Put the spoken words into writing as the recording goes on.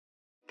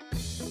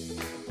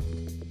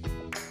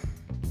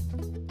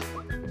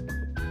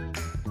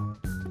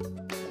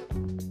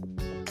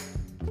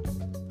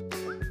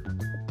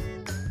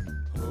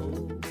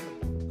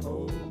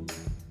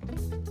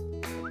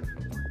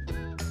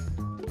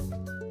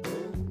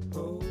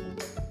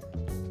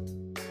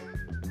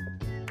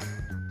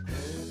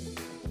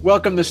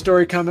Welcome to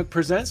Story Comic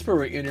Presents, where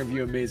we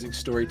interview amazing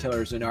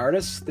storytellers and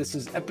artists. This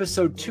is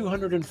episode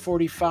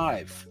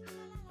 245.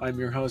 I'm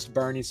your host,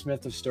 Barney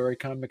Smith of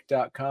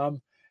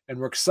StoryComic.com, and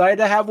we're excited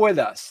to have with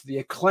us the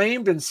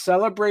acclaimed and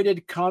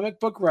celebrated comic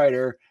book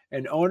writer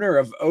and owner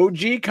of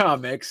OG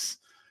Comics,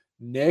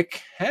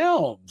 Nick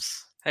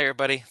Helms. Hey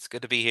everybody, it's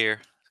good to be here.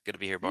 It's good to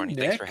be here, Hey, Barney.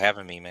 Thanks for Nick.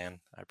 having me, man.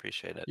 I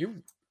appreciate it.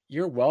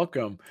 You're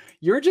welcome.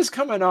 You're just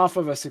coming off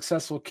of a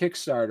successful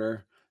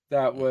Kickstarter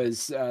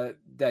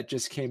that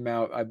just came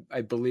out.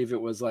 I believe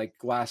it was like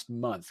last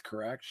month,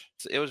 correct?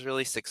 It was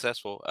really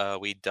successful.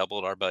 We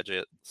doubled our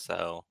budget,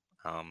 so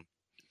um,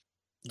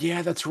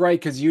 Yeah, that's right.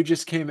 Because you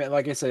just came in,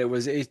 like I said, it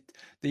was that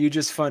you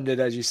just funded,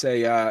 as you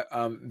say,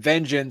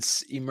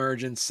 Vengeance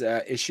Emergence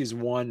issues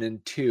 1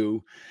 and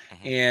 2, mhm,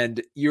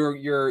 and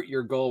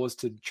your goal was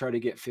to try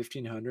to get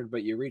 1,500,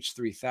 but you reached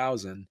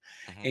 3,000.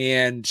 mhm.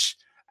 And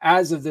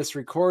as of this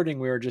recording,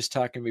 we were just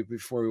talking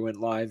before we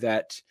went live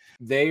that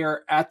they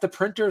are at the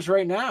printers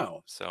right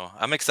now. So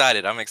I'm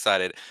excited. I'm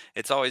excited.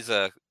 It's always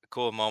a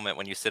cool moment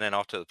when you send it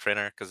off to the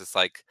printer because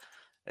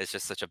it's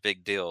just such a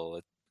big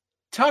deal.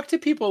 Talk to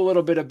people a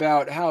little bit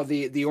about how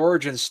the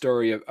origin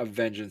story of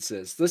Vengeance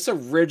is. This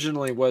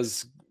originally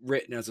was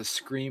written as a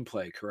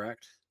screenplay,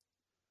 correct?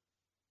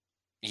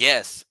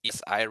 Yes,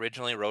 yes. I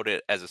originally wrote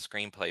it as a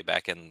screenplay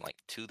back in like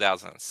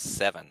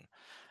 2007.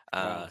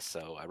 Wow.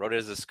 So I wrote it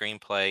as a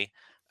screenplay.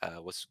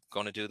 Was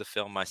going to do the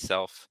film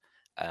myself,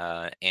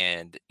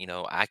 and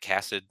I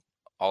casted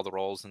all the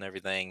roles and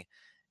everything,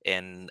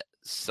 and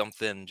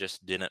something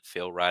just didn't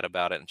feel right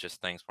about it, and just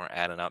things weren't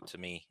adding up to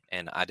me,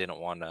 and I didn't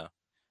want to,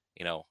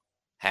 you know,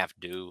 have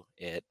do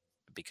it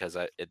because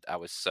I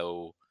was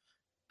so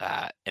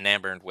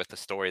enamored with the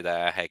story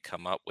that I had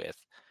come up with,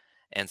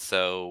 and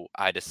so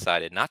I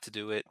decided not to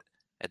do it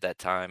at that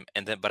time.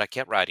 And then, but I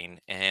kept writing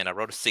and I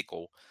wrote a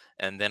sequel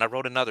and then I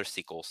wrote another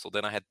sequel. So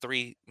then I had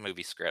three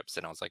movie scripts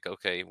and I was like,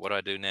 okay, what do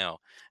I do now?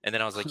 And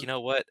then I was like, you know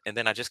what? And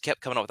then I just kept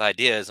coming up with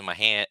ideas in my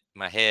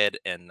head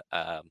and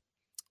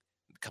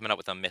coming up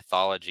with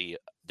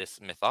this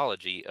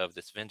mythology of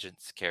this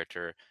vengeance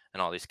character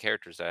and all these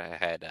characters that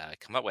I had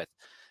come up with.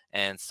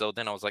 And so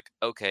then I was like,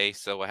 okay,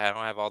 so don't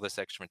have all this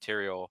extra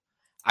material.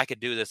 I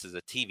could do this as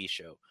a TV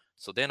show.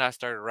 So then I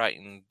started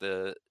writing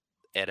it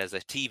as a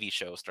TV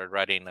show. Started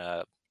writing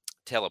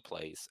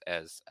teleplays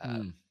as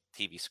Hmm.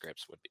 TV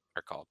scripts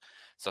are called.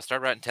 So I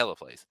started writing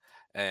teleplays,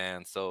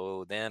 and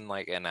so then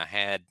and I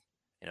had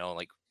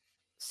like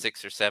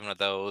 6 or 7 of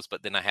those,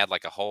 but then I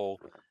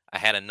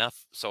had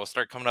enough. So I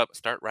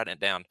start writing it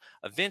down.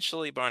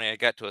 Eventually, Barney, I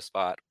got to a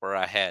spot where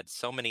I had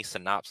so many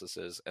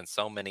synopsises and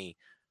so many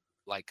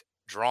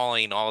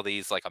drawing all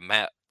these like a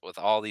map with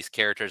all these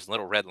characters,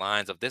 little red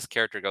lines of this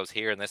character goes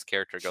here and this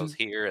character goes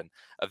here, and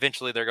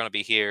eventually they're going to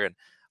be here, and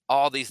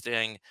all these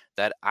things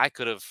that I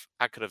could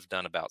have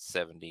done about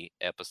 70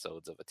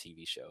 episodes of a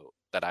TV show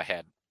that I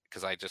had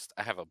because I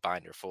have a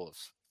binder full of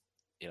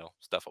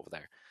stuff over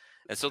there.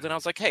 And so then I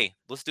was like, hey,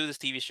 let's do this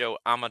TV show.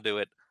 I'm gonna do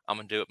it. I'm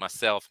gonna do it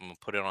myself. I'm gonna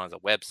put it on as a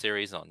web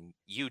series on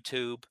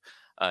YouTube.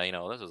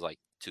 This was like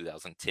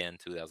 2010,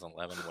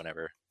 2011,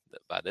 whenever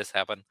by this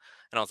happened.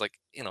 And I was like,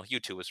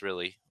 YouTube was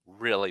really,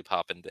 really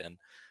popping then.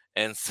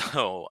 And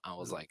so I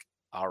was like,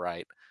 all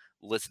right,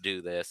 let's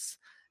do this.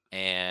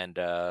 And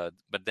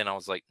but then I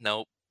was like,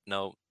 nope,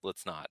 no,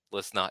 let's not.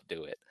 Let's not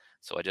do it.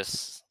 So I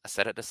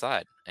set it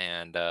aside.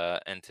 And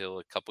until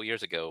a couple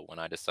years ago when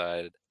I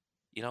decided,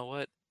 you know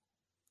what?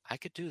 I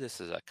could do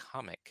this as a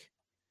comic.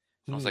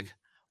 I was Hmm. like,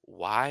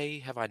 why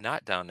have I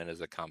not done it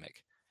as a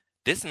comic?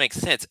 This makes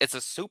sense. It's a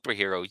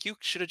superhero. You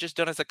should have just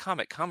done it as a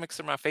comic. Comics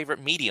are my favorite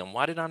medium.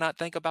 Why did I not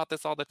think about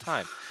this all the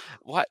time?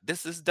 What?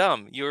 This is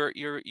dumb.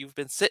 You've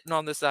been sitting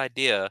on this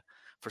idea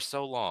for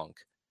so long,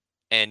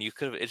 and you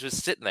could have it's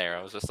just sitting there.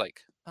 I was just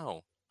like,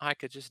 oh, I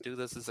could just do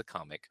this as a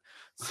comic.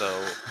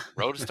 So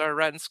wrote started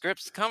writing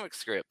comic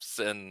scripts,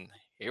 and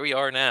here we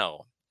are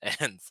now.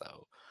 And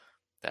so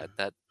that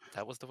that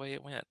was the way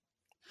it went.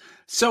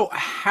 So,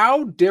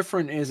 how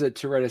different is it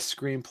to write a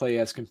screenplay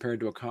as compared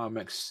to a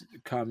comic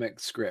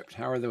script?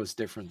 How are those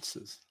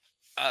differences?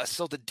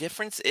 So the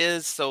difference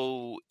is,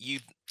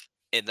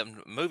 in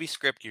the movie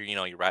script, you're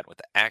writing with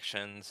the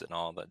actions and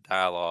all the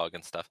dialogue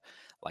and stuff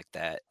like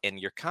that, and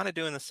you're kind of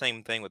doing the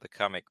same thing with the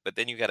comic, but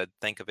then you got to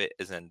think of it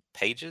as in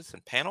pages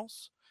and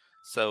panels.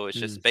 So it's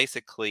Hmm. just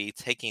basically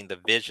taking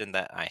the vision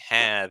that I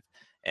have,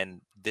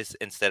 and this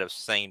instead of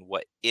saying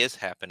what is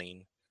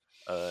happening,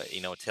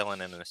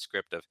 telling in a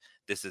script of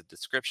this is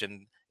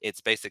description,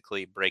 it's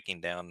basically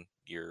breaking down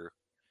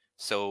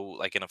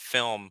like in a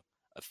film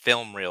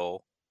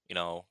reel,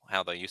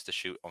 how they used to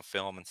shoot on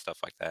film and stuff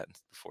like that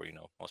before,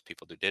 most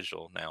people do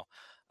digital now.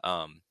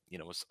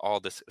 It's all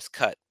this is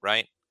cut,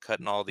 right?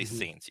 Cutting all these Hmm.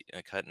 scenes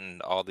and cutting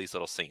all these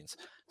little scenes.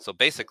 So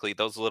basically,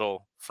 those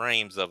little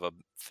frames of a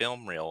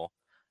film reel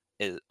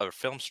is or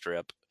film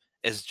strip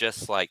is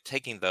just like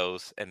taking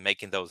those and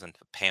making those into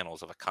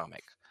panels of a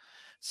comic.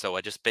 So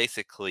I just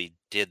basically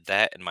did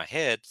that in my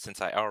head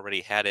since I already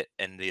had it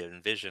in the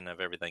envision of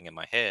everything in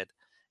my head,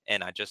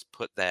 and I just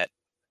put that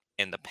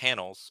in the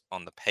panels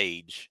on the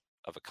page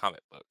of a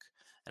comic book.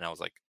 and I was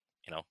like,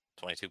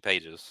 22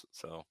 pages.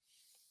 So,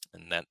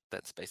 and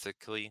that's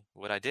basically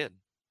what I did.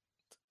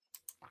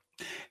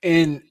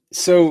 And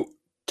so,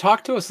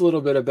 talk to us a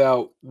little bit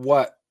about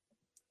what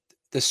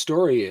the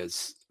story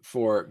is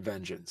for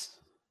Vengeance.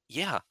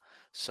 Yeah.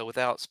 So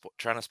without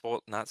trying to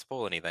not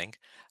spoil anything,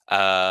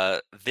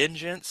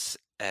 Vengeance,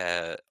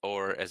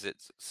 or as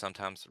it's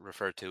sometimes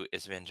referred to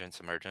as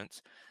Vengeance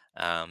Emergence,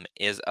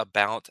 is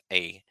about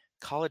a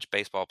college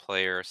baseball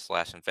player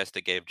slash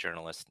investigative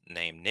journalist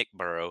named Nick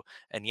Burrow.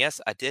 And yes,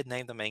 I did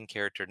name the main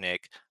character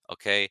Nick.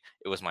 Okay,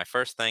 it was my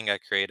first thing I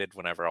created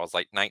whenever I was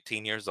like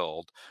 19 years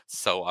old.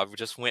 So I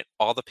just went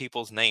all the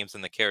people's names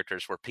and the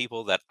characters were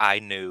people that I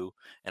knew,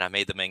 and I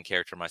made the main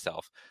character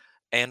myself.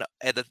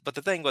 But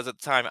the thing was, at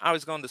the time I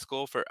was going to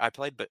school for I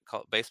played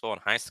baseball in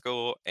high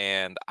school,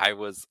 and I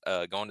was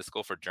going to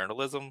school for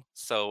journalism.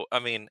 So I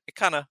mean, it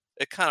kind of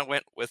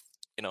went with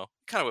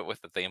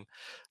the theme.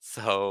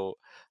 So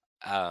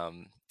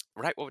um,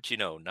 write what you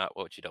know, not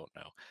what you don't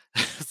know.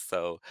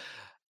 so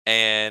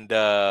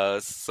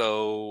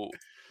so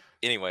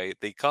anyway,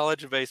 the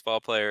college baseball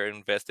player and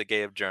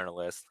investigative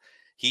journalist,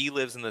 he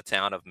lives in the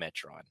town of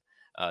Metron.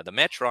 The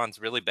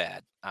Metron's really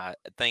bad.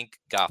 Think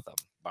Gotham,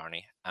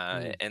 Barney.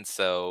 Mm. And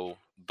so,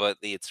 but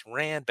it's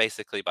ran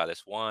basically by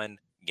this one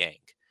gang,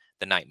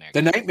 the Nightmare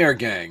The Gang. Nightmare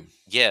Gang.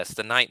 Yes,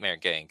 the Nightmare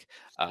Gang.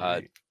 Uh,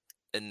 Right.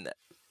 and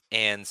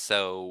and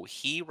so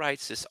he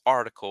writes this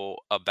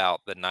article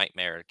about the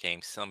Nightmare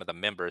Gang, some of the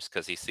members,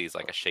 because he sees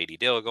like a shady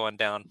deal going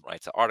down.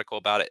 Writes an article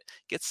about it,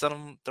 gets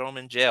some, throw them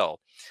in jail.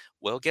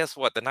 Well, guess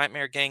what? The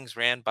Nightmare Gang's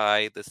ran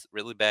by this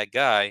really bad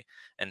guy,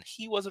 and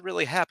he wasn't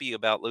really happy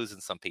about losing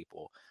some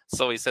people.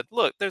 So he said,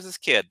 "Look, there's this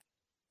kid.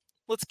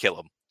 Let's kill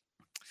him."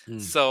 Mm.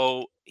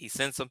 So he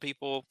sends some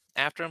people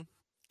after him,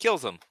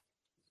 kills him.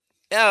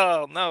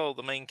 Oh no,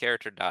 the main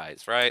character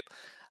dies, right?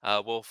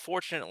 Well,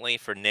 fortunately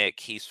for Nick,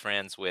 he's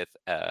friends with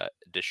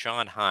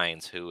Deshaun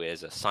Hines, who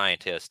is a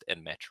scientist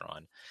in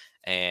Metron,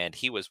 and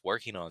he was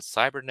working on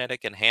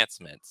cybernetic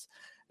enhancements,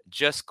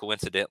 just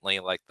coincidentally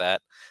like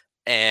that.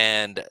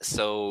 And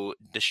so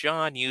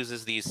Deshaun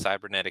uses these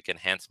cybernetic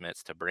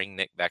enhancements to bring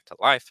Nick back to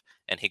life,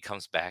 and he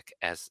comes back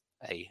as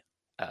a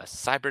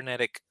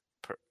cybernetic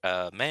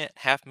man,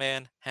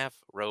 half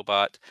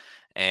robot,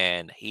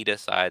 and he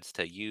decides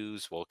to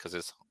use, well, because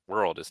his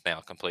world is now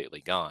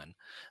completely gone.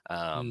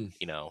 Mm.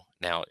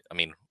 Now, I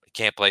mean, you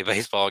can't play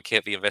baseball,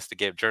 can't be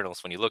investigative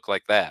journalist when you look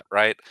like that,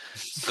 right?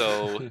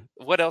 So,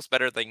 what else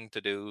better thing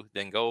to do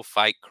than go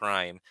fight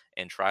crime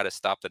and try to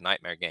stop the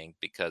Nightmare Gang,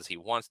 because he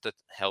wants to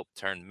help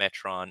turn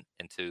Metron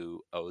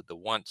into the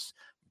once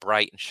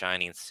bright and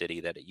shining city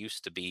that it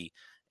used to be.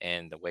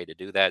 And the way to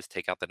do that is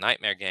take out the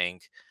Nightmare Gang,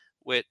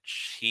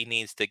 which he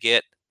needs to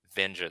get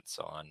vengeance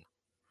on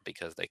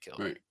because they killed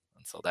him. Right.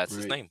 And so that's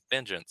his Right. name,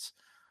 Vengeance.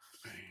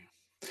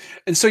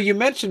 And so you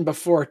mentioned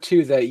before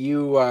too that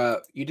you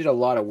did a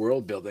lot of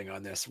world building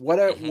on this. hmm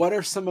What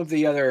are some of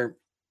the other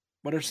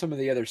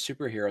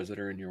superheroes that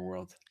are in your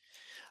world?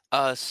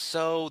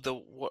 So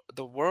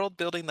the world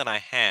building that I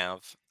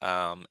have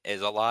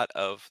is a lot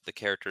of the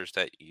characters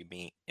that you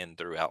meet in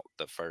throughout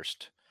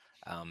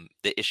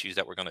the issues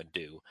that we're gonna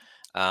do,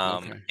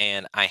 Okay.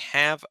 and I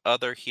have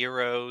other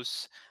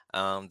heroes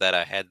that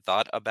I had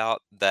thought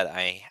about that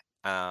I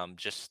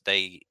just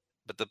they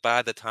but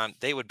by the time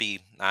they would be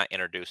not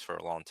introduced for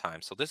a long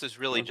time. So this is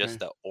really just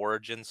Okay. the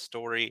origin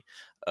story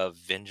of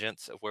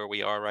Vengeance of where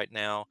we are right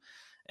now,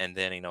 and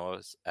then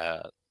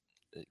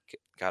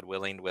God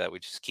willing, that we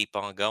just keep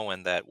on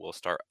going, that we'll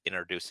start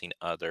introducing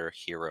other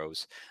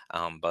heroes.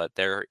 But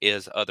there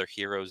is other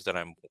heroes that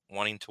I'm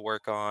wanting to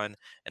work on,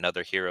 and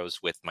other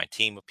heroes with my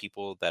team of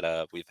people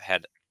that we've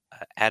had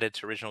added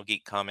to Original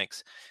Geek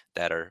Comics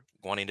that are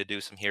wanting to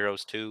do some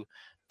heroes too.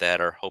 That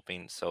are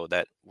hoping, so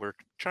that we're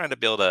trying to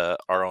build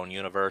our own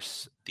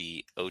universe,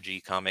 the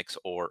OG comics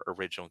or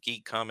Original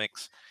Geek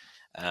Comics,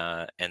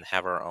 and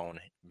have our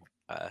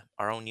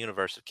own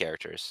universe of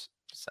characters.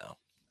 So.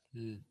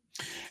 Mm.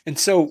 And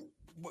so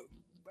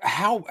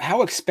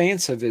how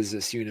expansive is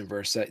this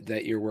universe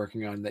that you're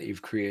working on that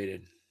you've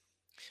created?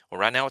 Well,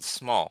 right now it's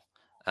small.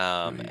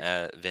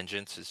 Right.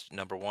 Vengeance is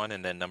number one,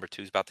 and then number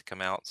two is about to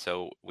come out.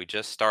 So we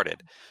just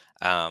started,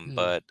 Mm.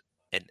 but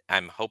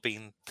I'm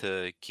hoping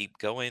to keep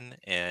going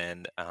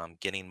and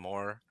getting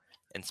more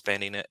and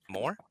spending it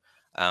more.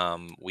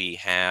 We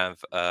have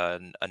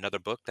another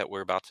book that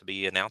we're about to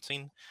be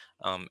announcing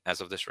as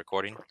of this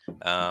recording.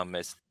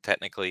 It's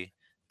technically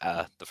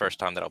the first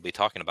time that I'll be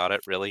talking about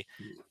it, really.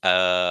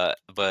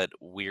 But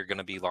we're going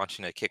to be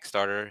launching a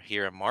Kickstarter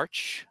here in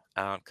March,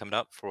 coming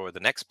up for the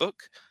next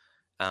book,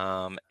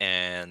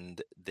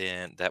 and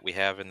then that we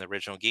have in the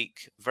Original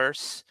Geek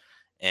verse.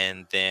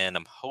 And then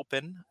I'm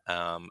hoping,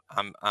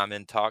 I'm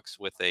in talks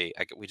with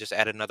we just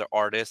added another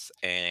artist,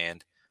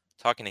 and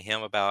talking to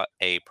him about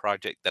a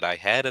project that I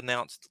had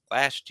announced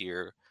last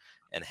year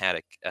and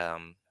had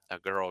a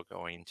girl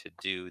going to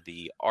do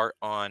the art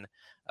on,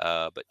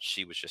 but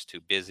she was just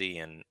too busy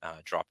and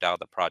dropped out of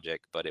the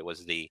project. But it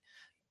was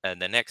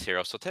the next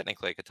hero. So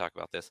technically, I could talk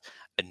about this.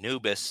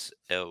 Anubis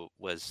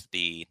was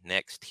the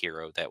next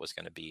hero that was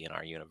going to be in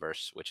our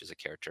universe, which is a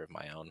character of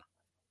my own.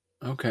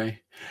 Okay.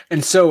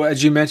 And so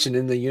as you mentioned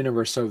in the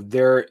universe, so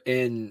they're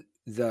in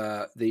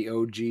the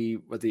OG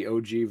with the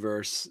OG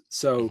verse.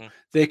 So Hmm.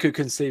 they could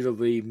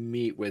conceivably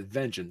meet with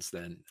Vengeance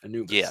then,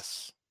 Anubis.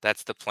 Yes,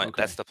 that's the plan.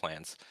 That's Okay. the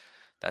plans.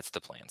 That's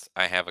the plans.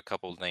 I have a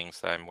couple of things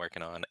that I'm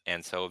working on,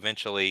 and so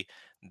eventually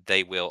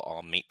they will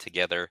all meet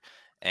together.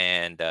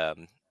 And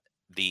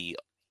the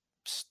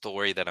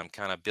story that I'm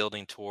kind of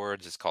building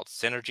towards is called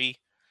Synergy,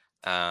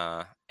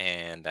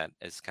 and that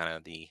is kind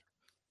of the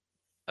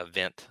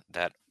event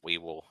that we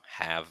will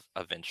have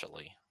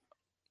eventually.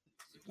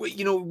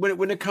 Well,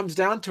 when it comes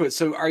down to it,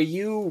 so are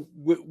you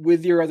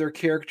with your other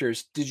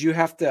characters? Did you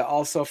have to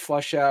also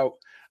flush out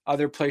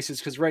other places?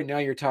 Because right now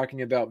you're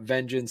talking about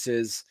Vengeance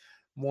is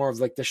more of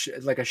like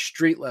like a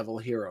street level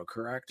hero,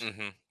 correct?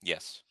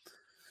 Yes.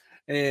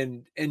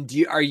 And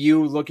are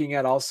you looking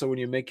at also when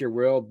you make your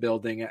world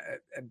building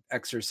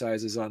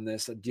exercises on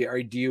this? Are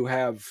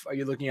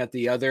you looking at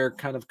the other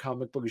kind of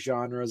comic book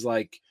genres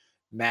like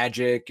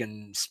magic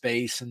and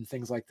space and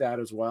things like that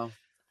as well?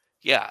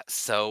 Yeah.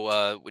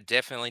 So we're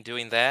definitely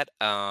doing that.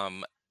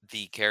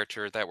 The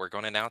character that we're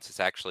going to announce is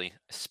actually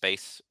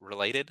space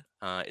related.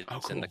 Oh,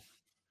 It's in the cool.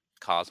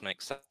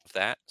 cosmic side of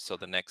that. So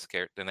the next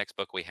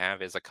book we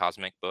have is a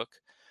cosmic book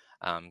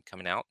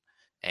coming out,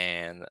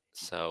 and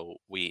so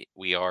we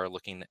are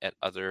looking at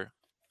other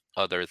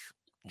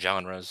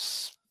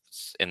genres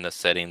in the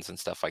settings and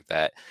stuff like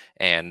that.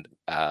 And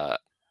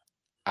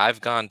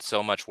I've gone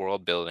so much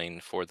world building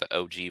for the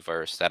OG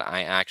verse that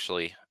I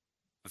actually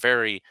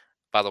very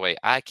by the way,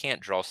 I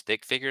can't draw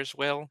stick figures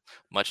well,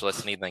 much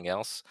less anything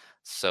else.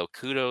 So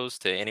kudos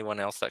to anyone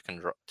else that can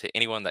draw, to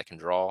anyone that can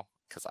draw,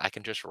 because I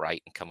can just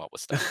write and come up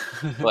with stuff.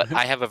 But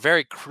I have a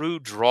very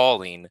crude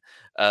drawing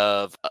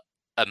of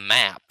a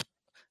map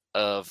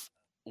of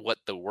what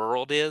the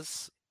world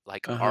is,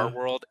 like our Uh-huh.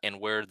 world, and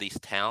where these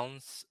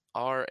towns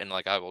are, and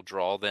like I will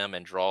draw them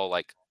and draw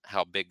like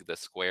how big the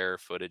square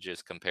footage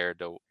is compared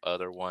to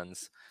other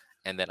ones.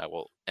 And then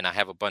I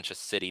have a bunch of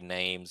city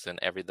names and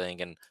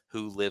everything, and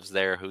who lives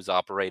there, who's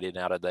operating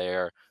out of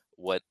there,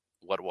 what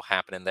what will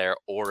happen in there,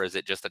 or is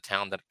it just a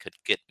town that could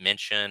get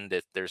mentioned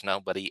if there's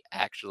nobody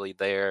actually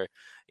there,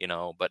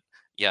 But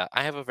yeah,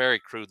 I have a very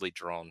crudely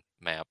drawn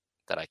map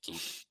that I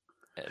keep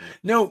in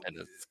No, in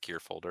a secure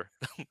folder.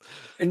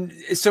 and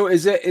so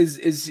is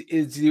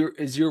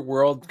your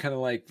world kind of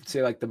like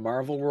say like the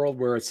Marvel world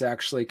where it's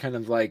actually kind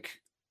of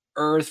like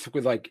Earth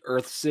with like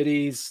Earth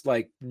cities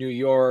like New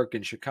York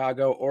and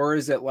Chicago, or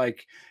is it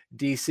like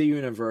DC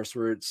universe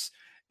where it's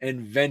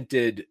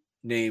invented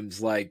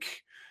names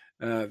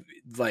uh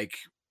like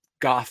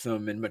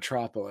Gotham and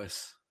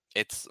Metropolis?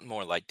 It's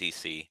more like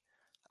DC.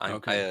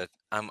 Okay.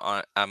 I'm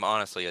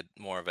honestly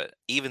more of a,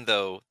 even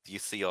though you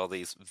see all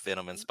these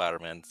Venom and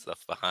Spider-Man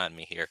stuff behind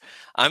me here,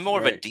 I'm more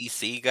of a Right.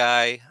 DC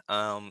guy.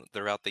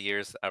 Throughout the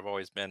years, I've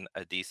always been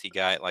a DC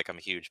guy. Like I'm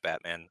a huge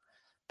Batman.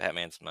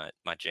 Batman's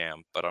my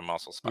jam, but I'm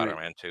also Right.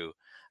 Spider-Man too,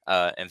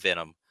 and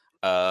Venom.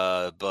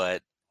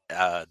 But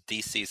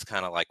DC's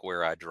kind of like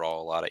where I draw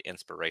a lot of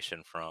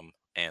inspiration from,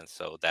 and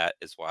so that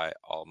is why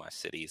all my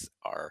cities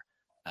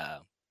uh,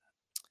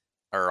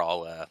 are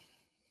all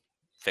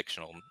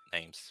fictional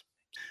names.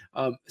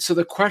 So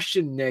the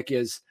question, Nick,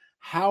 is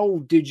how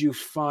did you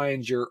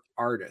find your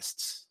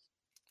artists?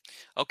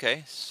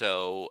 Okay,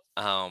 so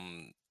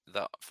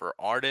the for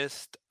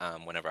artist,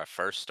 whenever I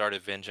first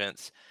started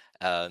Vengeance,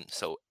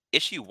 so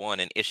issue one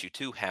and issue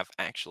two have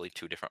actually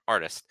two different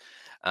artists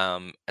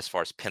as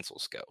far as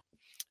pencils go.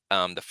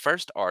 The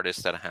first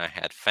artist that I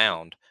had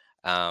found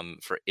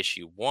for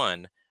issue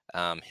one,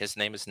 his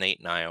name is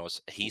Nate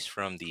Niles. He's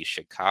from the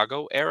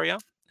Chicago area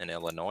in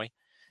Illinois,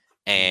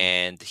 Mm,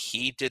 and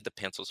he did the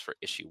pencils for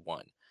issue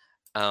one.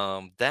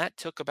 That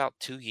took about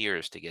 2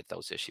 years to get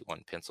those issue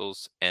one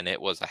pencils, and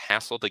it was a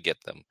hassle to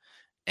get them.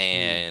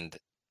 mm, And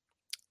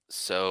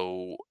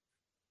so,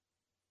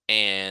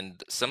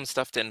 and some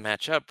stuff didn't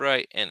match up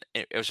right, and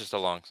it was just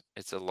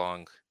it's a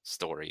long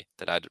story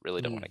that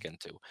really don't want to mm. get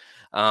into.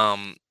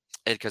 Um,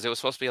 because it was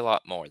supposed to be a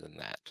lot more than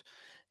that.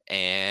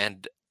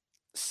 And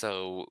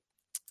so,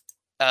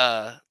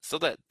 so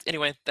that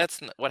anyway,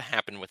 what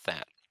happened with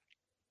that.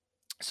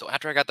 So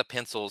after I got the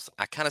pencils,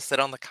 I kind of sat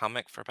on the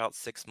comic for about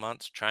 6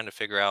 months trying to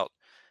figure out,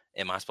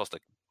 am I supposed to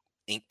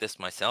ink this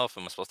myself?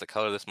 Am I supposed to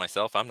color this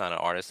myself? I'm not an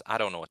artist. I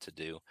don't know what to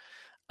do.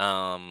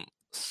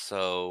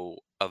 So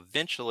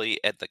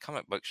eventually at the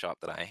comic book shop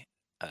that I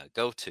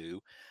go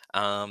to,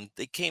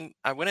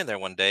 I went in there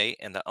one day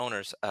and the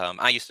owners,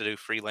 I used to do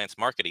freelance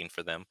marketing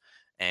for them,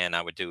 and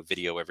I would do a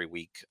video every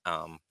week,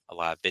 a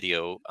live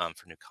video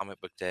for New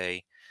Comic Book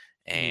Day.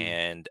 Mm,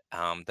 And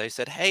they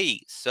said,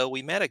 "Hey, so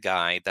we met a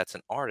guy that's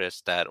an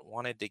artist that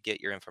wanted to get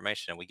your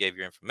information, and we gave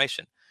your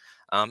information."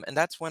 And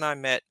that's when I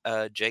met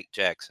Jake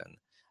Jackson,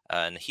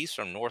 and he's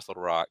from North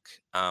Little Rock,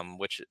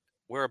 which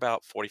we're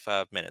about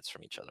 45 minutes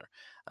from each other.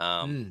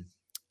 Um, mm.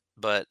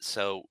 but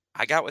so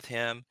I got with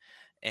him,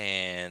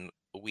 and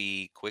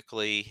we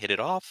quickly hit it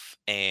off,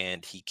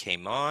 and he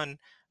came on.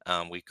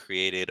 We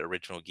created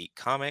Original Geek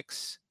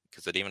Comics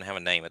because I didn't even have a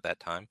name at that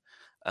time.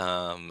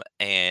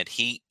 And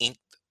he inked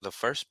the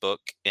first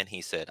book, and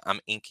he said, "I'm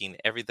inking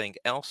everything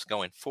else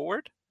going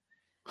forward,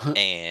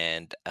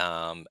 and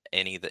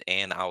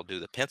I'll do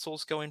the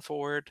pencils going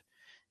forward,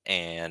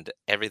 and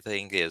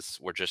everything is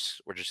we're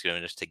just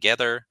doing this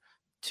together."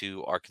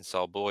 Two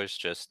Arkansas boys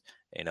just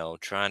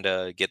trying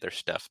to get their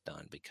stuff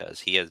done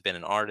because he has been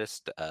an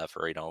artist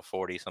for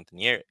 40 something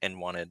year and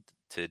wanted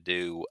to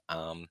do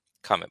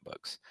comic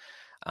books.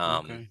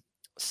 um, Okay.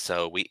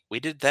 so we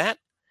did that,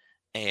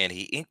 and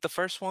he inked the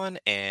first one,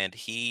 and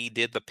he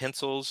did the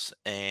pencils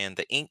and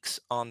the inks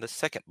on the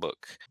second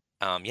book.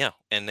 Yeah,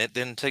 and it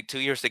didn't take 2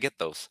 years to get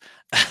those.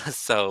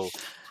 So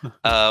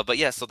but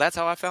yeah, so that's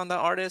how I found the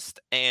artist,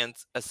 and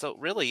so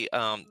really,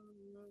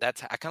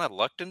 that's I kind of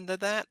lucked into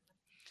that,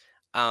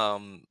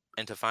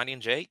 into finding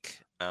Jake.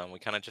 We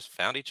kind of just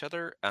found each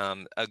other.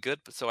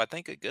 So I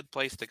think a good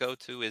place to go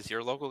to is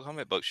your local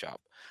comic book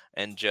shop,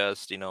 and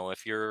just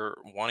if you're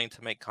wanting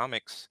to make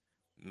comics,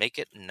 make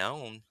it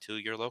known to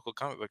your local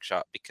comic book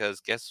shop, because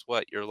guess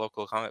what? Your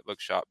local comic book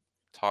shop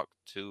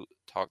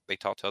they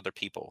talk to other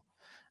people,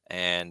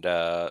 and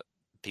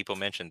people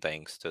mention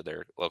things to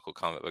their local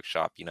comic book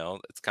shop.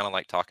 It's kind of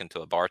like talking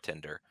to a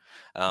bartender.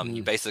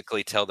 You Mm.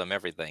 basically tell them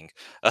everything.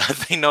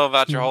 They know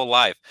about your whole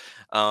life.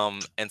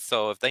 And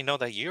so if they know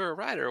that you're a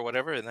writer or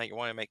whatever, and that you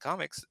want to make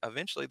comics,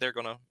 eventually they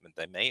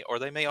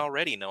may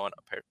already know a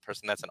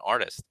person that's an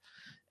artist.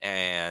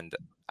 And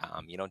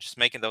just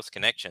making those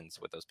connections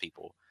with those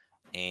people,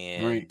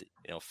 Right.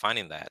 and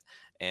finding that.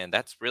 And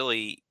that's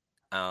really,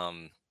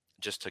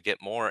 just to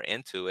get more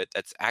into it,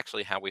 that's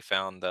actually how we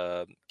found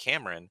the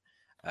Cameron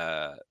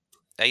uh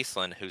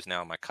Aislinn, who's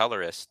now my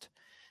colorist.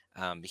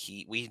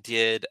 He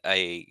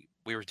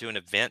we were doing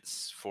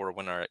events for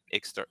when our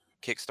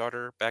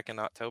Kickstarter back in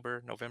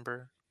October,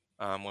 November,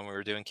 when we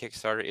were doing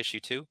Kickstarter issue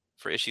 2,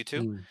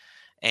 Mm.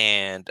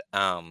 and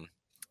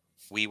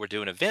we were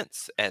doing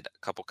events at a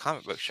couple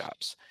comic book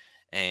shops.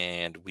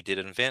 And we did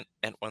an event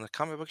at one of the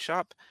comic book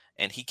shop,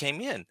 and he came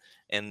in,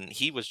 and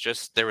he was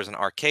just there's an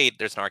arcade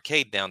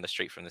down the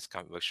street from this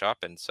comic book shop,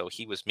 and so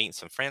he was meeting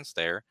some friends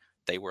there.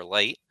 They were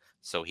late,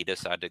 so he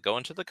decided to go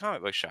into the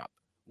comic book shop.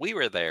 We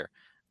were there,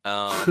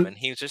 and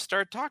he just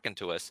started talking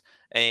to us.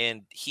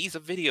 And he's a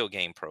video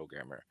game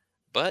programmer,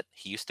 but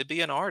he used to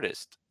be an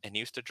artist and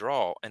used to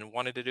draw and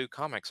wanted to do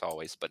comics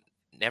always, but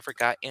never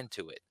got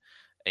into it,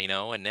 and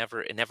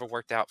it never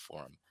worked out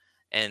for him.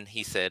 And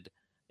he said,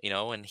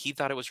 and he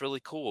thought it was really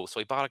cool, so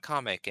he bought a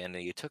comic and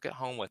he took it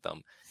home with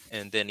him,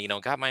 and then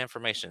got my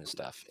information and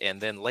stuff. And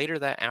then later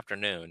that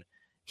afternoon,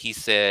 he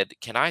said,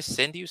 "Can I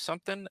send you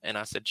something?" And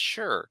I said,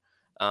 "Sure."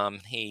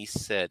 He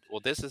said,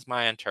 "Well, this is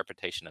my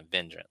interpretation of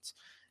vengeance."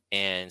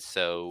 And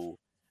so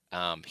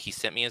he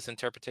sent me his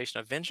interpretation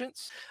of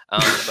vengeance,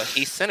 but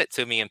he sent it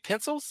to me in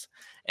pencils,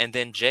 and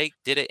then Jake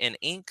did it in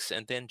inks,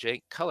 and then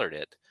Jake colored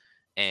it,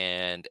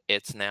 and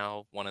it's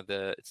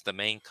the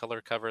main color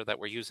cover that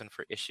we're using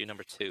for issue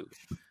number 2.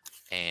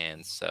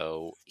 And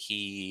so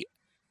I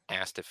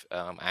asked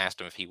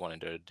him if he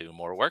wanted to do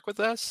more work with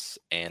us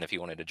and if he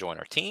wanted to join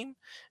our team,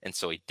 and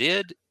so he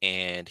did.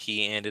 And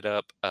he ended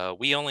up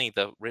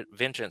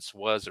Vengeance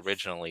was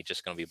originally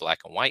just going to be black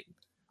and white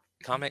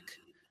comic,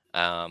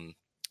 um,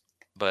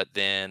 but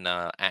then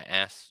I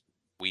asked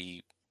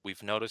we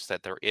we've noticed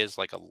that there is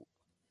like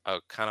a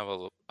kind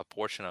of a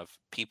portion of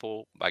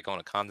people, by going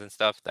to cons and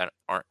stuff, that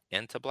aren't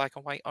into black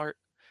and white art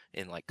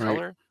in like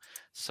Right. color.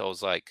 So I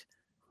was like,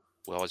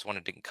 we always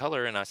wanted to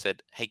color, and I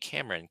said, "Hey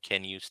Cameron,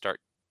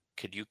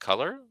 could you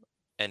color?"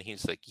 And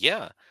he's like,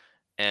 "Yeah."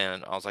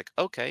 And I was like,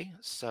 "Okay,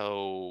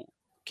 so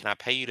can I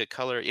pay you to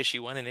color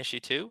issue 1 and issue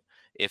 2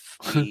 if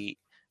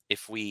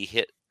we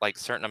hit like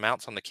certain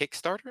amounts on the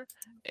Kickstarter?"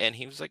 And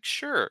he was like,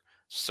 "Sure."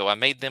 So I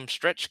made them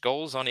stretch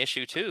goals on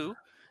issue 2,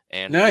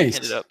 and we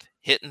ended Nice. up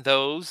hitting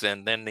those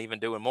and then even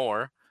doing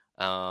more.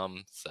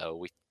 So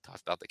we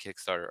talked about the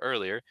Kickstarter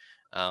earlier.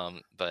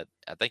 But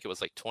I think it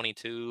was like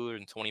 22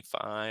 and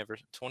 25 or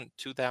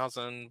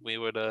 22,000 we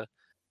would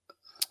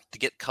to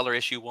get color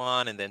issue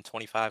 1, and then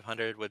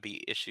 2,500 would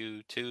be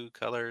issue 2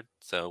 colored.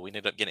 So we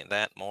ended up getting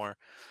that more.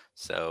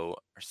 So,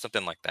 or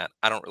something like that.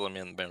 I don't really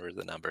remember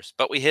the numbers,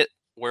 but we hit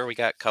where we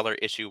got color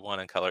issue 1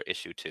 and color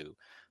issue 2.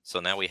 So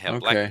now we have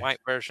black and Okay. white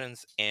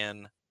versions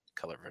and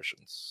color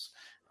versions.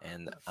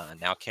 And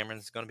now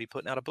Cameron's going to be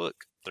putting out a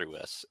book through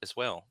us as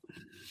well.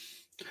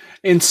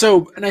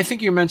 And I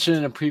think you mentioned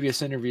in a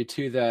previous interview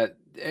too that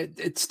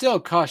it still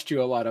cost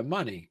you a lot of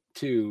money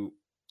to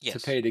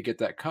Yes. pay to get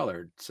that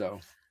colored. So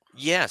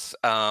Yes,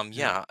 yeah.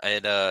 yeah,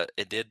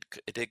 it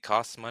did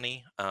cost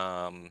money.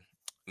 And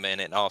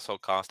it also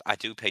cost I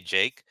do pay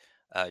Jake.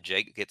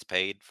 Jake gets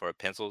paid for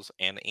pencils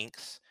and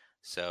inks.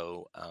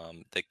 So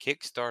the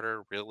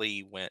Kickstarter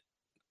really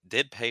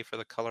did pay for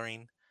the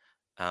coloring.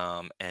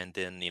 And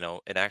then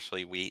it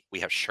actually we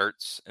have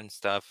shirts and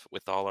stuff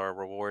with all our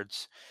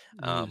rewards.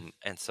 Mm.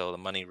 And so the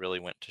money really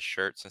went to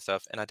shirts and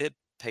stuff. And I did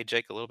pay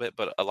Jake a little bit,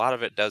 but a lot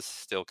of it does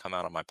still come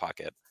out of my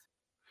pocket.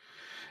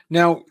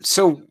 Now,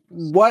 so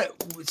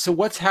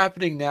what's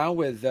happening now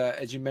with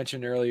as you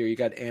mentioned earlier, you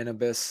got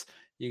Anubis,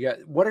 you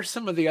got what are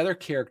some of the other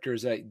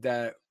characters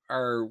that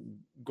are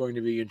going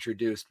to be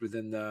introduced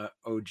within the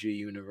OG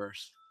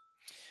universe?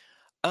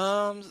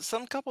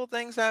 Some couple of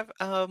things I've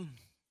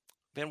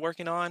been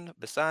working on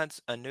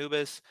besides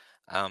Anubis,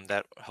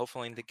 that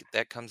hopefully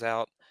that comes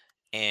out,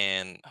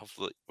 and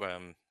hopefully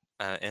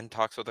in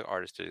talks with the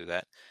artist to do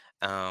that.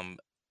 Um,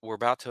 we're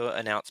about to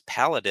announce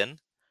Paladin.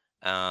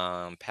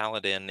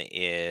 Paladin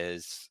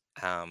is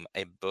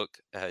a book,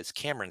 it's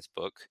Cameron's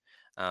book,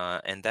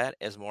 and that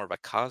is more of a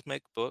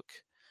cosmic book.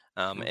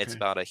 It's Okay.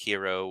 about a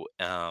hero,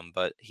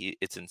 but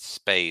it's in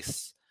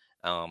space.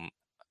 Um,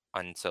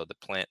 and so the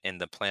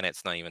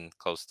planet's not even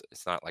close to,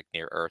 it's not like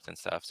near Earth and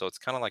stuff. So it's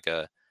kind of like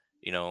a,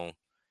 you know,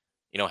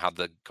 how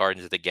the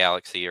Guardians of the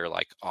Galaxy are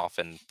like off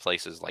in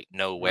places like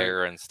Right.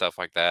 nowhere and stuff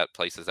like that,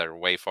 places that are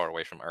way far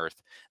away from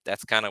Earth.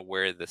 That's kind of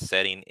where the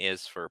setting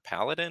is for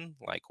Paladin,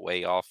 like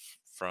way off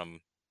from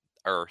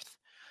Earth.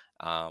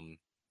 Um,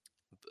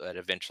 but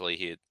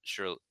eventually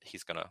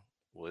he's gonna,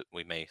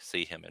 we may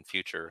see him in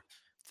future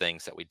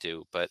things that we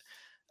do. But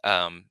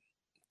um,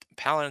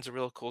 Paladin's a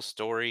real cool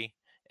story.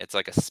 It's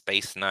like a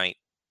space knight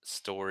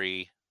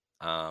story.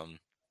 Um,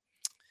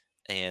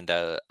 and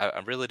I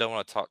really don't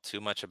want to talk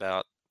too much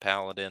about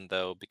Paladin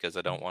though, because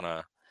I don't want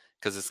to,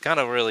 because it's kind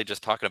of really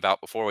just talking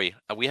about before we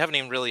haven't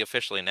even really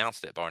officially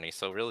announced it, Barney.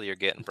 So really, you're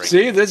getting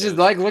See, breaking this is news.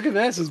 like look at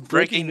this, it's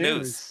breaking Breaking news.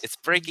 news. It's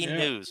breaking Yeah.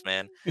 news,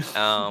 man.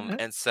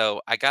 And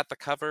so I got the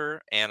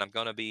cover, and I'm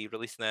going to be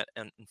releasing that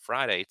on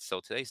Friday. So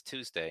today's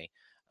Tuesday.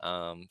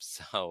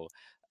 So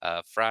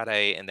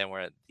Friday, and then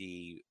we're at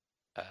the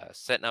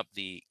setting up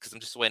because I'm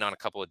just waiting on a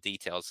couple of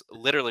details.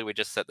 Literally, we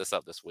just set this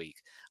up this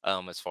week.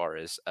 As far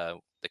as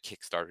the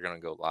Kickstarter going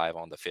to go live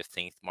on the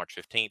 15th, March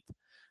 15th.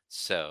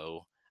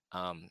 So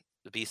um,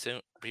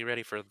 be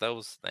ready for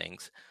those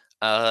things.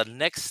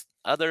 Next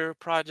other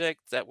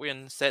project that we're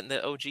in set in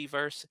the OG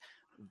verse,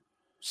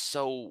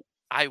 so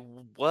I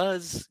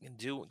was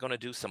gonna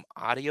do some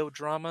audio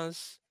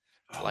dramas,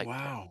 Oh like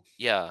wow.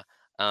 yeah,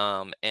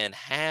 and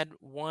had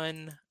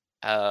one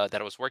that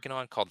I was working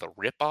on called the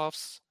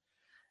Ripoffs,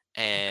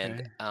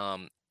 and Okay.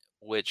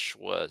 which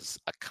was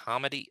a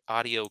comedy,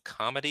 audio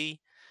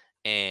comedy,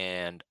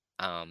 and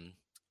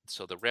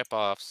so the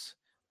Ripoffs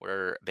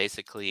were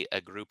basically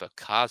a group of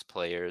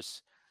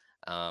cosplayers,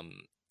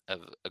 um,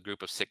 of a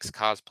group of 6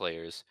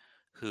 cosplayers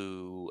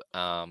who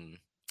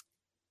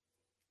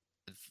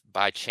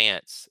by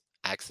chance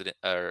accident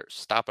or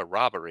stop a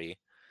robbery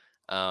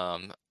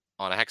um,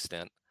 on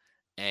accident,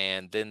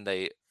 and then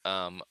they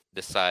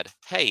decide,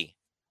 hey,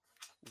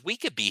 we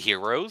could be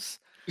heroes,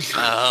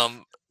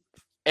 um,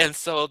 and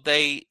so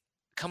they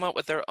come up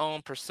with their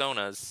own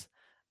personas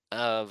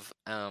of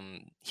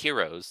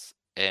heroes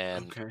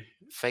and Okay.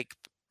 fake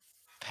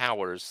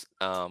powers,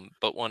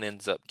 but one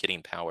ends up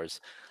getting powers,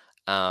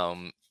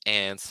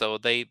 and so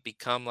they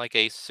become like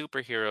a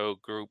superhero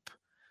group,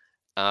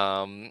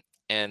 um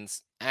and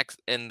acts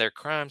in their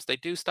crimes. They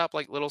do stop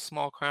like little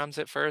small crimes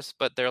at first,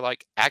 but they're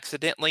like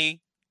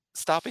accidentally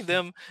stopping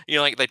them,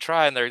 like they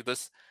try and they're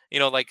this,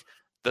 like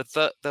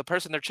the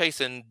person they're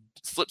chasing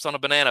slips on a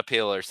banana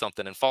peel or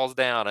something and falls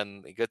down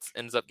and he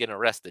ends up getting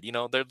arrested.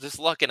 They're just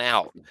lucking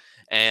out,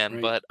 and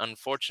Right. but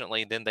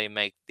unfortunately then they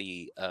make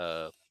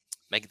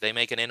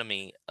an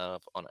enemy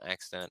of on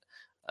accident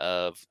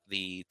of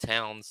the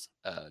town's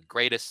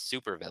greatest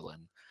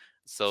supervillain.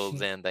 So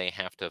then they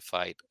have to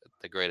fight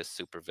the greatest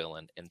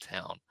supervillain in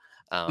town.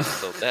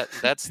 So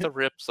that's the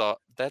rips off.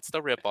 That's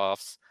the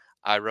rip-offs.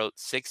 I wrote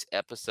 6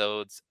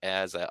 episodes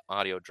as an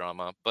audio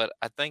drama, but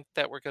I think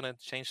that we're gonna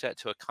change that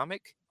to a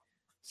comic.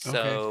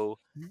 Okay. So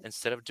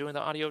instead of doing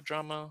the audio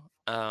drama,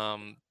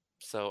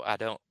 so I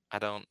don't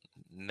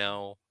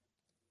know.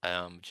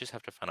 Just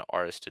have to find an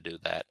artist to do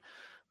that.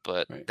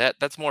 But Right.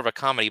 that's more of a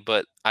comedy.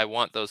 But I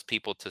want those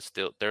people to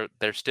still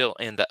they're still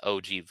in the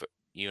OG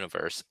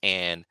universe,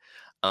 and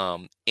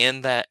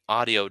in that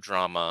audio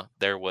drama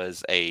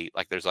there's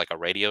like a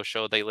radio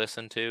show they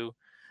listen to,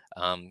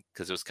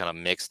 because it was kind of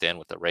mixed in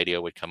with the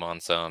radio would come on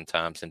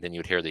sometimes, and then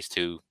you'd hear these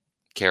 2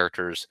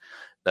 characters,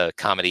 the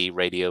comedy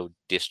radio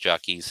disc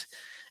jockeys,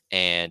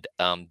 and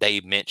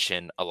they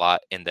mention a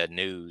lot in the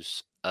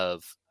news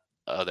of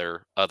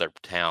other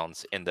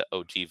towns in the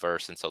OG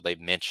verse, and so they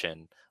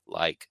mention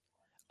like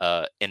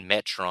in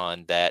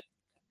Metron that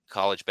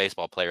college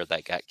baseball player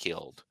that got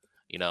killed.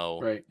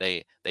 Right.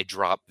 They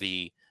drop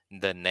the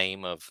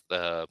name of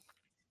the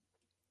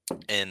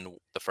in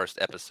the first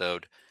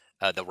episode,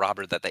 the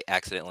robber that they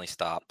accidentally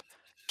stop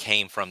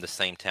came from the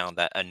same town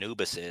that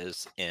Anubis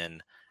is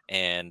in,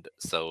 and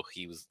so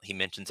he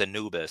mentions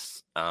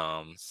Anubis.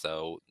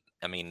 So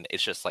I mean,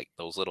 it's just like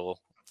those little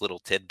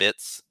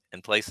tidbits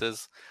in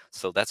places.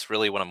 So that's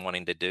really what I'm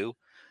wanting to do.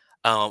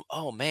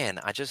 Oh man,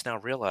 I just now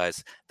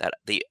realized that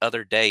the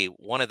other day,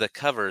 one of the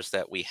covers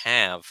that we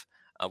have,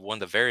 one of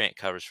the variant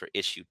covers for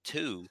issue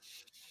 2,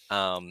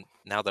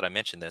 now that I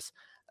mentioned this,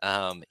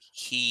 one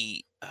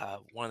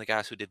of the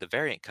guys who did the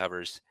variant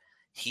covers,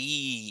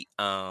 he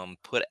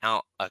put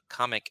out a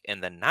comic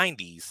in the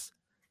 90s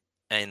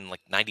in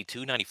like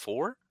 92,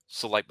 94.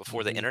 So like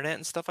before the Hmm. internet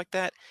and stuff like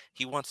that.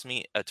 He wants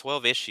me a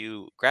 12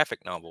 issue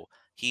graphic novel.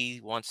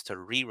 He wants to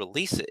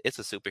re-release it. It's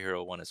a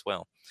superhero one as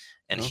well.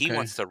 And he Okay.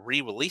 wants to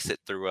re-release it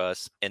through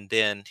us, and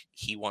then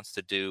he wants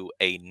to do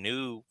a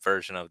new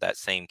version of that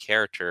same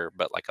character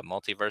but like a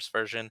multiverse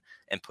version,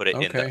 and put it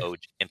in the Okay.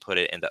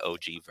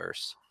 OG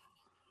verse.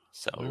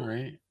 All So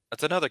right.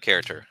 that's another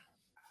character.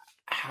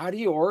 How do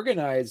you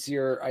organize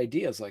your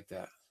ideas like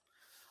that?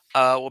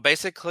 Well,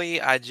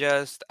 basically, I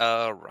just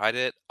write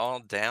it all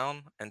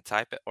down and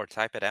type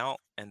it out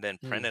and then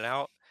Hmm. print it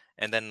out,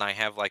 and then I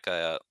have like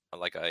a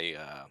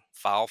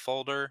file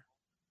folder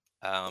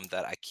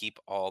that I keep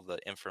all the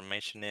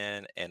information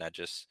in, and I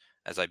just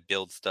as I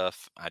build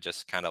stuff, I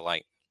just kind of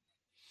like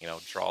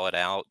draw it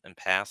out and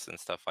pass and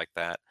stuff like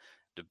that.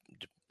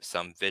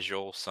 Some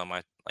visual, some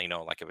I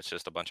like if it's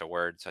just a bunch of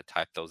words, I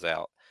type those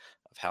out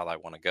of how I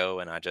want to go,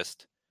 and I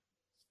just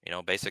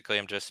basically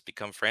I'm just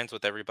become friends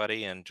with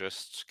everybody and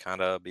just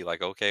kind of be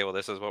like, okay, well,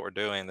 this is what we're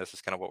doing. This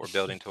is kind of what we're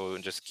building to,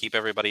 and just keep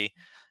everybody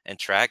in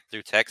track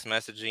through text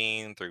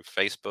messaging, through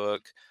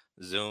Facebook,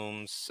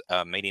 Zooms,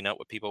 meeting up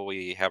with people.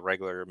 We have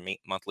regular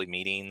monthly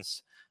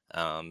meetings,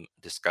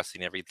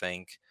 discussing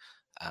everything.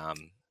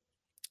 Um,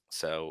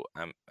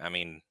 I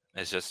mean,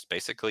 it's just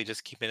basically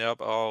just keeping it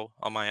up all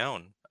on my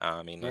own.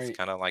 I mean, it's Right.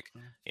 kind of like,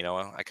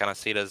 I kind of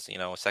see it as,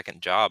 a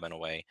second job in a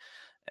way.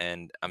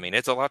 And I mean,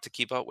 it's a lot to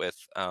keep up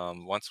with.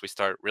 Once we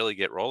start really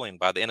get rolling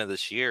by the end of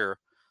this year,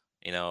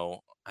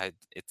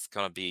 it's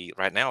going to be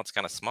right now, it's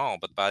kind of small,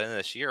 but by the end of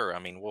this year, I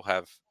mean, we'll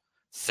have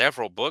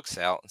several books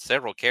out and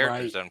several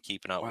characters Right. that I'm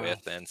keeping up Wow.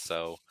 with. And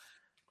so,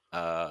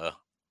 uh,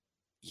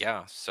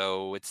 yeah,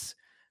 so it's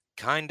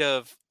kind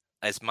of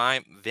as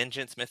my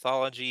Vengeance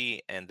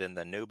mythology, and then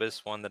the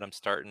Nubis one that I'm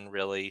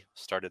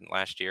started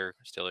last year,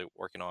 still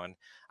working on.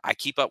 I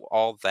keep up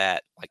all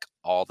that, like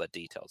all the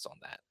details on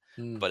that.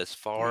 Hmm. But as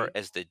far Right.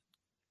 as the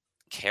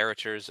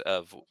characters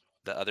of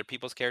the other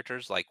people's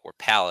characters, like where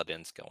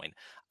Paladin's going,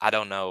 I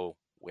don't know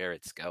where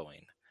it's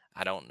going.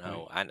 I don't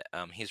Right. know.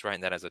 He's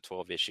writing that as a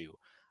 12 issue.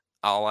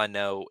 All I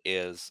know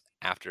is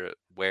after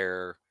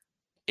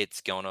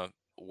it's gonna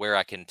where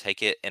I can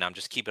take it, and I'm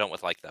just keeping up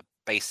with like the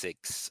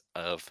basics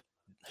of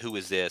who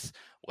is this,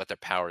 what their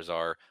powers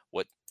are,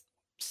 what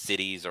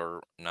cities,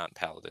 or not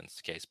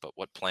Paladin's case, but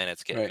what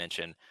planets get Right.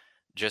 mentioned,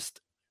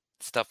 just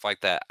stuff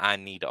like that. I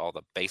need all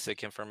the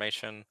basic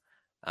information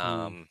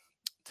Hmm. um,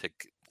 to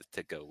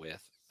to go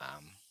with.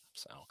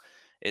 So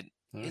it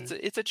All it's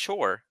right. a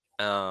chore,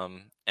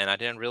 and I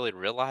didn't really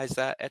realize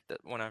that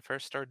when I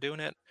first started doing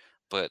it.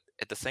 But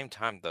at the same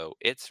time, though,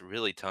 it's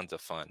really tons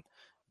of fun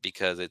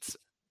because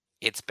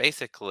it's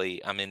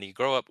basically, I mean, you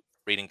grow up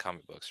reading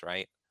comic books,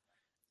 right?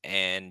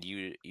 And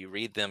you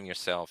read them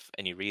yourself,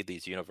 and you read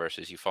these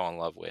universes you fall in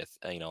love with,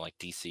 like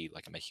DC.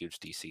 Like, I'm a huge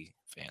DC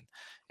fan,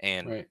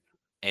 and Right.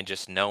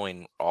 just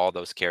knowing all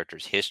those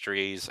characters'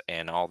 histories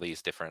and all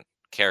these different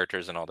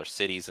characters and all their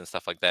cities and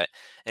stuff like that.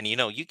 And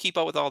you keep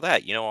up with all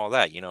that. You know all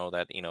that.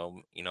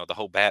 The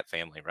whole Bat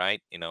family,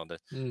 right? The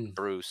Hmm.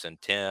 Bruce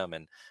and Tim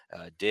and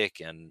Dick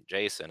and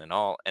Jason and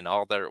all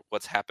their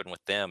what's happened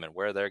with them and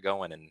where they're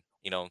going, and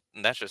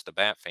that's just the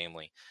Bat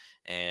family.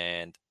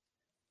 And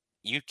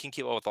you can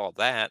keep up with all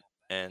that.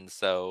 And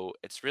so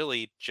it's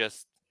really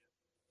just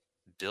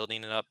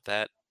building it up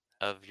that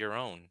of your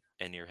own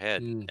in your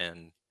head, Hmm.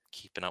 and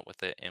keeping up with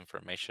the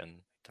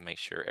information to make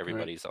sure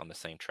Right. everybody's on the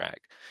same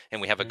track.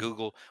 And we have Right.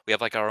 we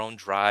have like our own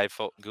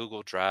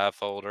Google Drive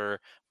folder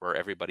where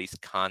everybody's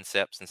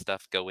concepts and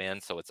stuff go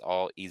in, so it's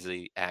all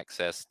easy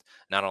accessed.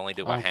 Not only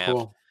do I Oh, have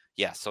cool.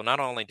 Yeah, so not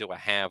only do I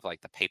have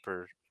like the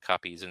paper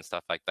copies and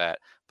stuff like that,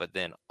 but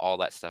then all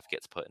that stuff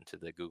gets put into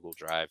the Google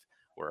Drive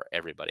where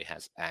everybody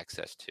has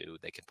access to.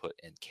 They can put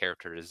in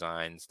character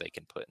designs, they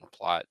can put in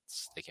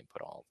plots, they can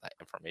put all that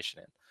information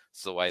in.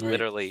 So I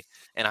Right. literally,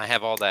 and I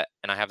have all that,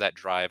 and I have that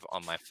drive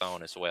on my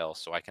phone as well,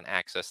 so I can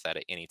access that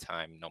at any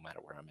time, no matter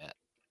where I'm at.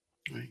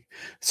 Right.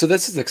 So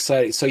this is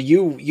exciting. So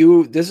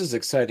you this is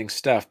exciting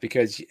stuff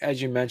because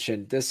as you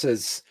mentioned, this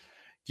is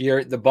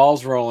the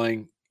ball's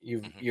rolling.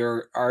 Hmm.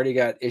 You're already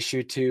got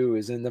issue 2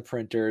 is in the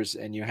printers,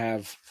 and you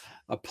have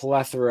a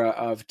plethora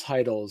of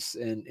titles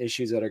and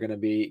issues that are going to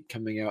be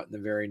coming out in the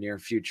very near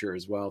future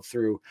as well.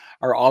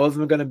 Are all of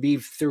them going to be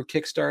through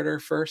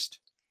Kickstarter first?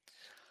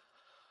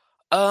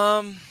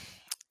 Um,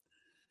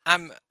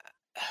 I'm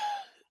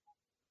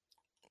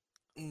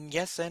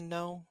yes and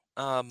no.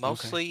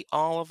 Okay. Mostly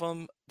all of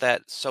them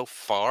that so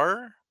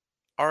far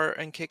are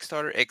in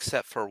Kickstarter,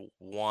 except for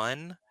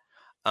one.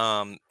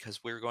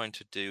 Because we're going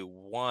to do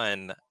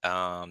one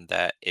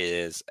that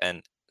it's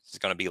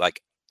going to be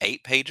like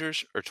 8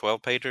 pagers or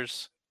 12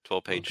 pagers,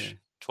 12 page, Okay.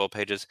 12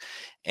 pages,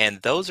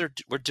 and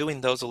we're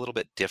doing those a little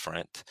bit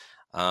different.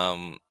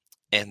 Um,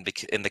 and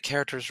the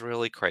character's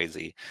really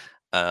crazy.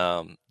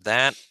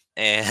 That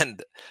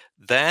and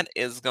that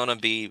is going to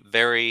be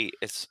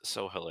it's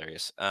so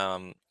hilarious.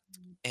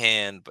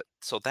 And but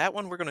so that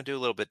one we're going to do a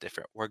little bit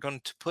different. We're going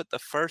to put the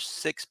first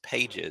 6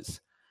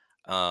 pages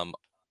um,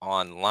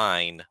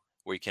 online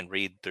where you can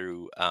read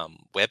through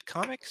web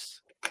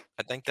comics.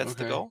 I think that's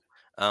the Okay. goal.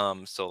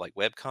 So like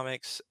web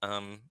comics,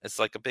 it's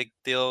like a big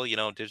deal,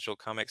 digital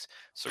comics.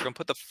 So we're gonna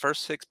put the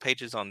first 6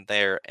 pages on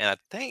there, and I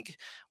think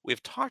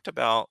we've talked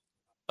about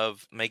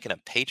of making a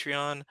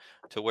Patreon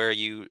to where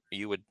you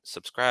would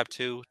subscribe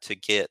to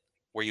get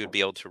where you would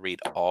be able to read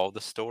all the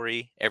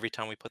story every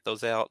time we put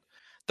those out.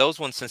 Those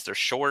ones, since they're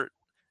short,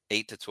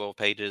 8 to 12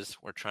 pages,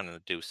 we're trying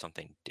to do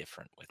something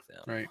different with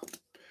them. Right.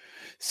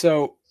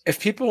 So if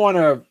people want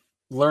to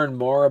learn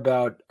more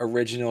about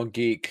Original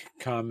Geek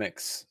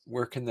Comics,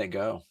 where can they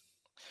go?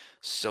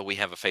 So we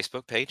have a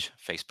Facebook page,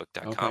 Okay.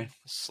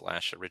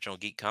 facebook.com/Original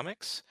Geek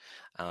Comics.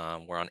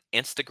 We're on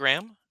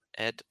Instagram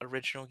at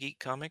Original Geek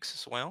Comics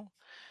as well.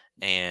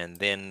 And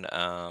then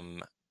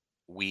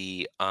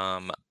we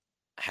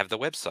have the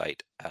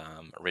website,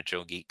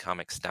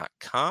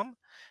 originalgeekcomics.com.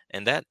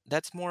 And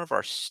that's more of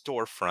our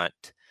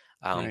storefront.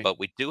 Right. But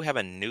we do have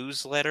a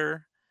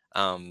newsletter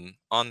on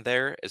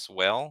there as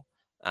well,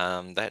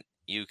 that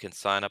you can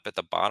sign up at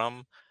the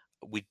bottom.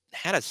 We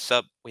had a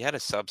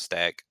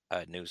Substack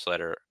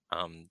newsletter,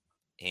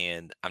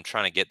 and I'm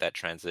trying to get that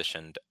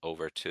transitioned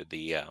over to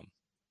the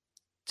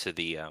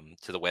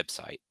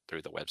website,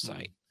 through the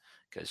website, Mm,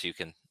 because you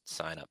can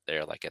sign up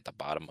there, like at the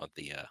bottom of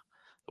the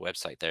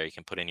website. There you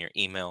can put in your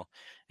email,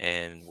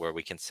 and where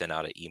we can send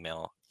out an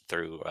email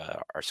through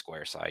our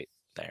Square site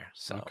there.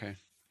 So okay.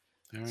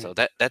 All so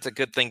right. that's a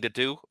good thing to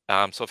do.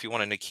 So if you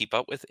wanted to keep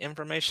up with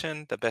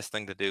information, the best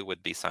thing to do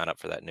would be sign up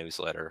for that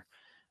newsletter,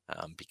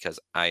 because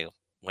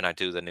when I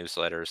do the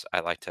newsletters,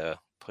 I like to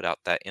put out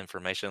that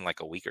information like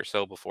a week or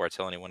so before I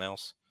tell anyone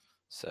else.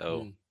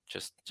 So Mm,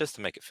 just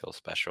to make it feel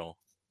special.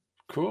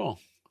 cool.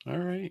 All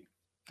right.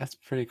 That's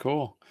pretty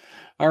cool.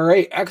 All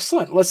right.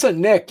 Excellent.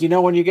 Listen, Nick,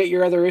 when you get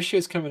your other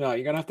issues coming out,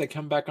 you're going to have to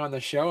come back on the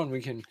show and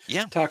we can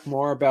Yeah. talk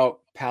more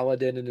about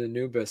Paladin and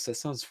Anubis. That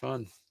sounds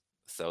fun.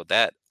 So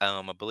that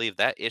I believe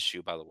that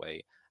issue, by the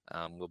way,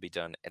 will be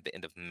done at the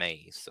end of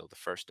May. So the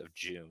 1st of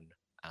June,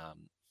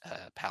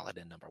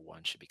 Paladin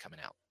 #1 should be coming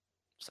out.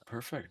 So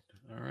Perfect.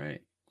 All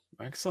right.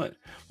 Excellent.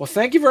 Well,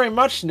 thank you very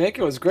much, Nick.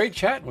 It was great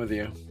chatting with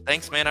you.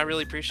 thanks, man. I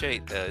really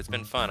appreciate. It's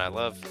been fun. I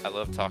love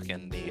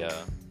talking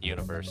the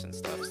universe and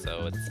stuff.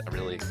 So I'm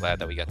really glad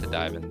that we got to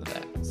dive into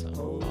that.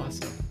 So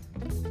Awesome.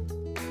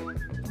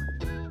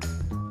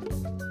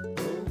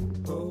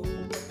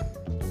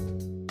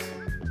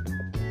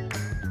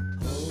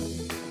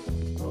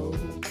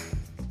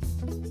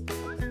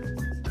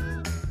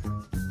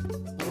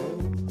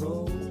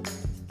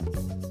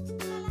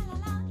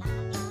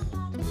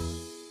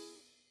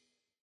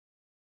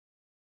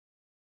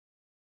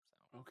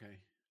 Okay.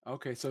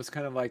 Okay. So it's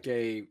kind of like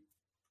it's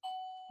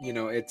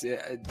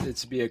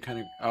be a kind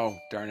of, oh,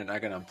 darn it. I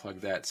got to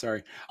unplug that.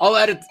 Sorry. I'll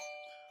edit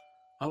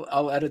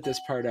this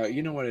part out.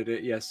 You know what it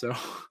is. Yeah. So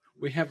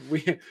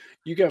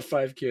you got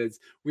 5 kids.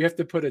 We have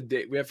to put a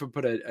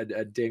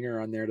dinger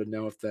on there to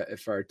know if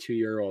our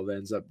 2-year-old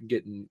ends up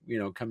getting,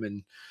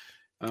 coming,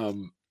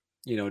 down,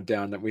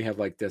 that we have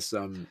like this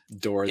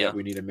door that yeah,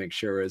 we need to make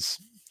sure is.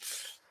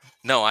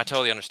 no, I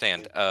totally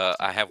understand.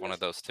 I have one of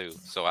those too,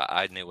 so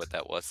I knew what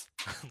that was.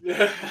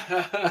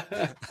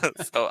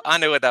 So I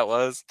knew what that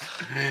was.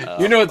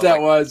 You know what I was that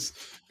like, was.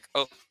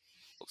 oh,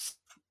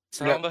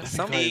 Yep. I think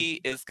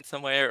somebody is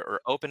somewhere or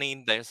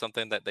opening. There's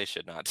something that they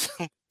should not.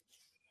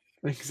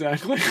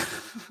 exactly.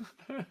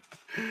 I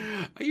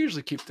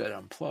usually keep that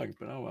unplugged,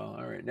 but oh well.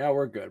 All right, now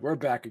we're good. We're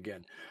back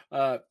again.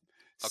 Okay.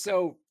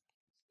 So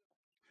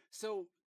so